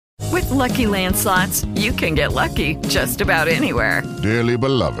Lucky Land Slots, you can get lucky just about anywhere. Dearly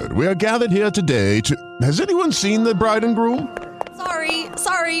beloved, we are gathered here today to... Has anyone seen the bride and groom?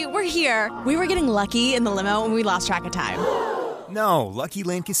 Sorry, we're here. We were getting lucky in the limo and we lost track of time. No, Lucky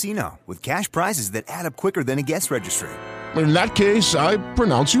Land Casino, with cash prizes that add up quicker than a guest registry. In that case, I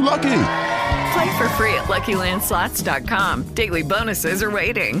pronounce you lucky. Play for free at LuckyLandSlots.com. Daily bonuses are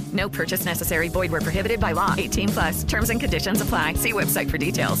waiting. No purchase necessary. Void where prohibited by law. 18+. Terms and conditions apply. See website for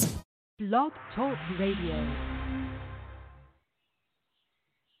details. Blog Talk Radio.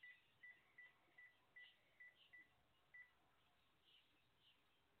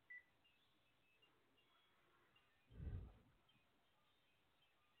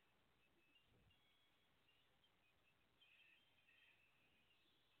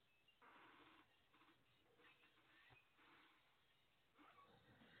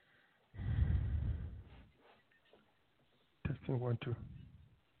 Testing 1 2.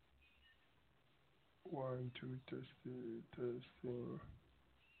 1 2 testing.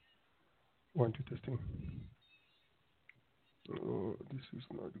 1 2 testing. Oh, this is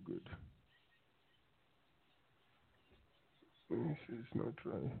not good. This is not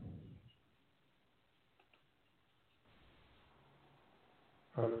right.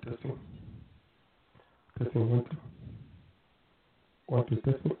 Hello, testing. Testing 1 2. 1 2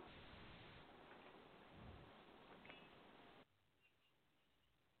 testing.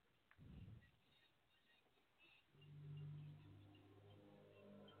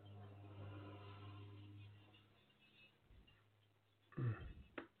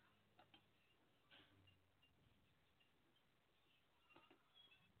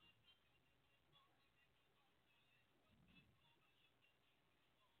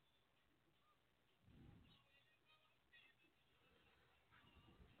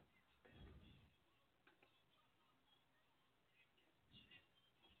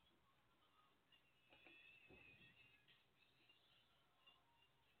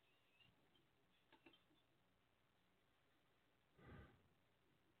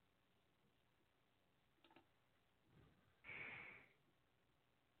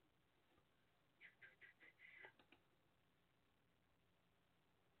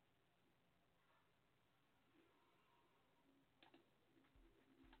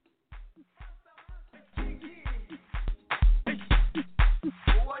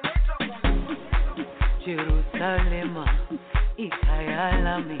 Jerusalema, ikhaya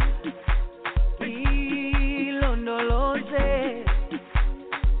lami, ilondoloze,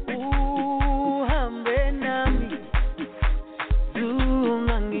 uhambe nami,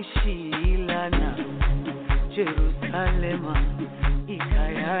 zungangishilana. Jerusalema,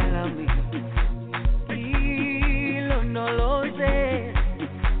 ikhaya lami, ilondoloze,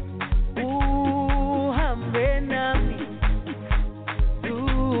 uhambe nami,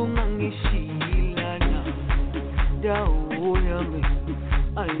 zungangishilana. Dawo yami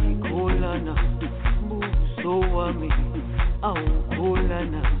ayikholana, buso wami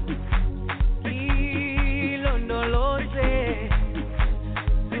awukholana. Ilondoloze,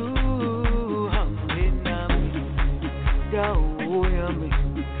 uhambe nami. Dawo yami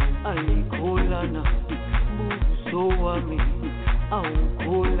ayikholana, buso wami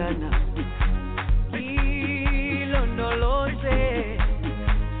awukholana. Ilondoloze.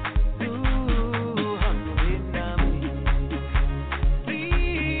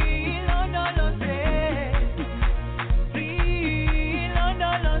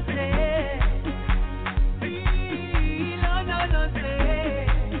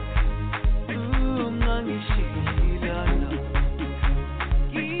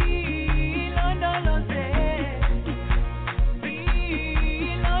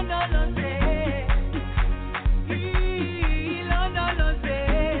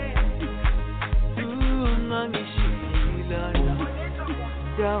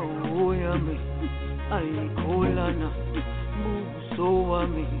 Dawo yami ayikholana, buso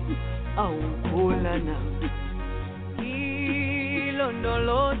wami awukholana.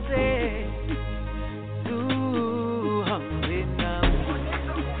 Ilondoloze, uhambe nami.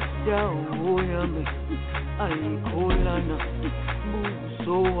 Dawo yami ayikholana,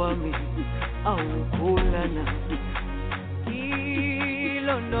 buso wami awukholana.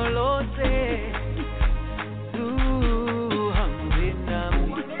 Ilondoloze.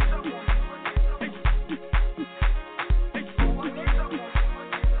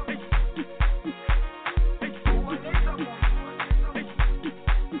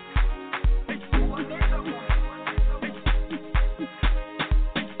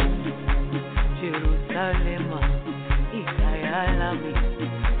 Jerusalema, ikhaya lami,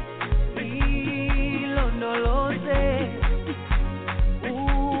 ilondoloze.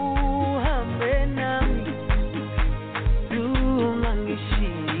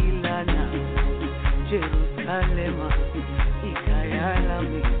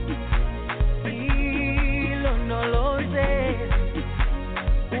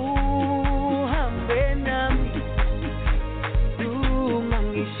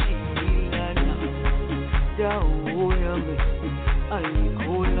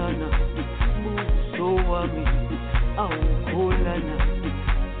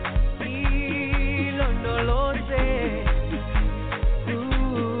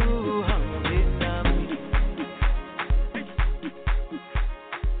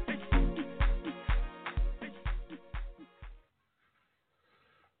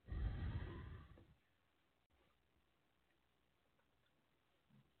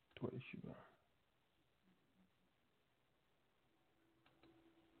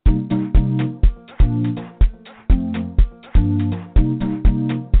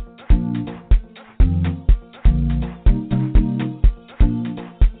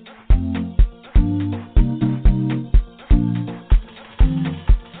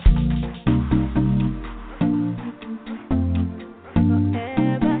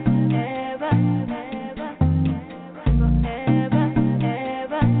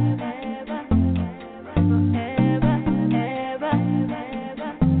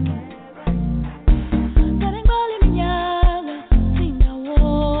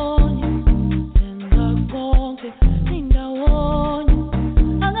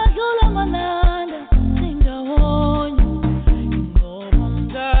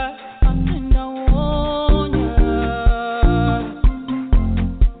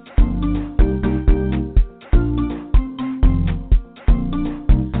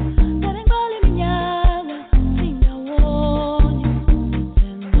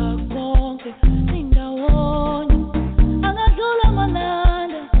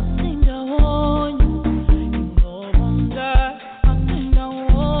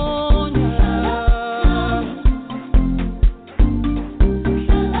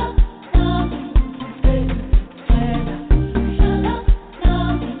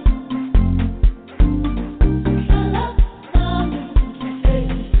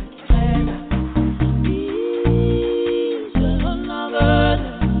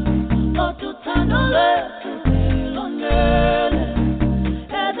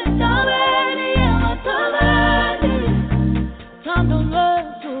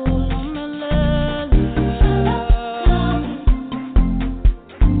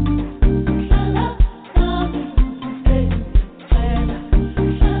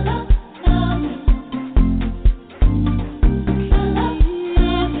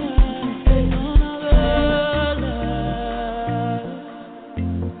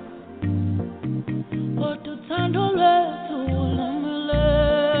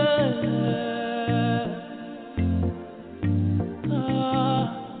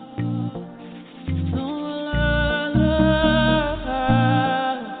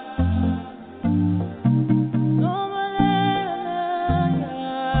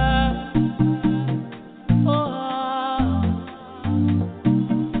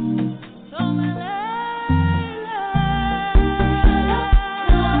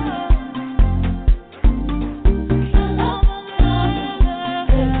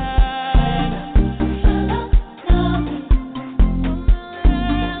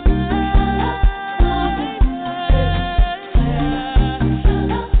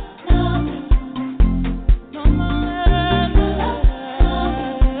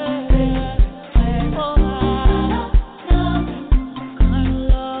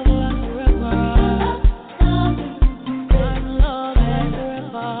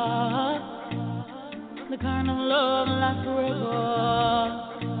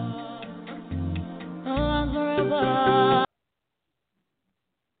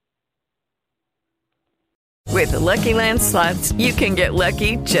 With the Lucky Land Slots, you can get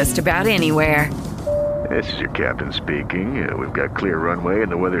lucky just about anywhere. This is your captain speaking. We've got clear runway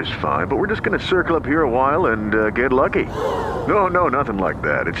and the weather's fine, but we're just going to circle up here a while and get lucky. No, nothing like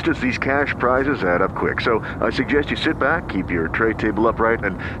that. It's just these cash prizes add up quick. So I suggest you sit back, keep your tray table upright,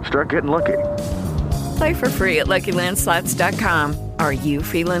 and start getting lucky. Play for free at LuckyLandSlots.com. Are you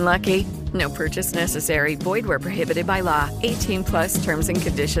feeling lucky? No purchase necessary. Void where prohibited by law. 18+ terms and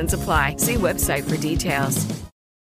conditions apply. See website for details.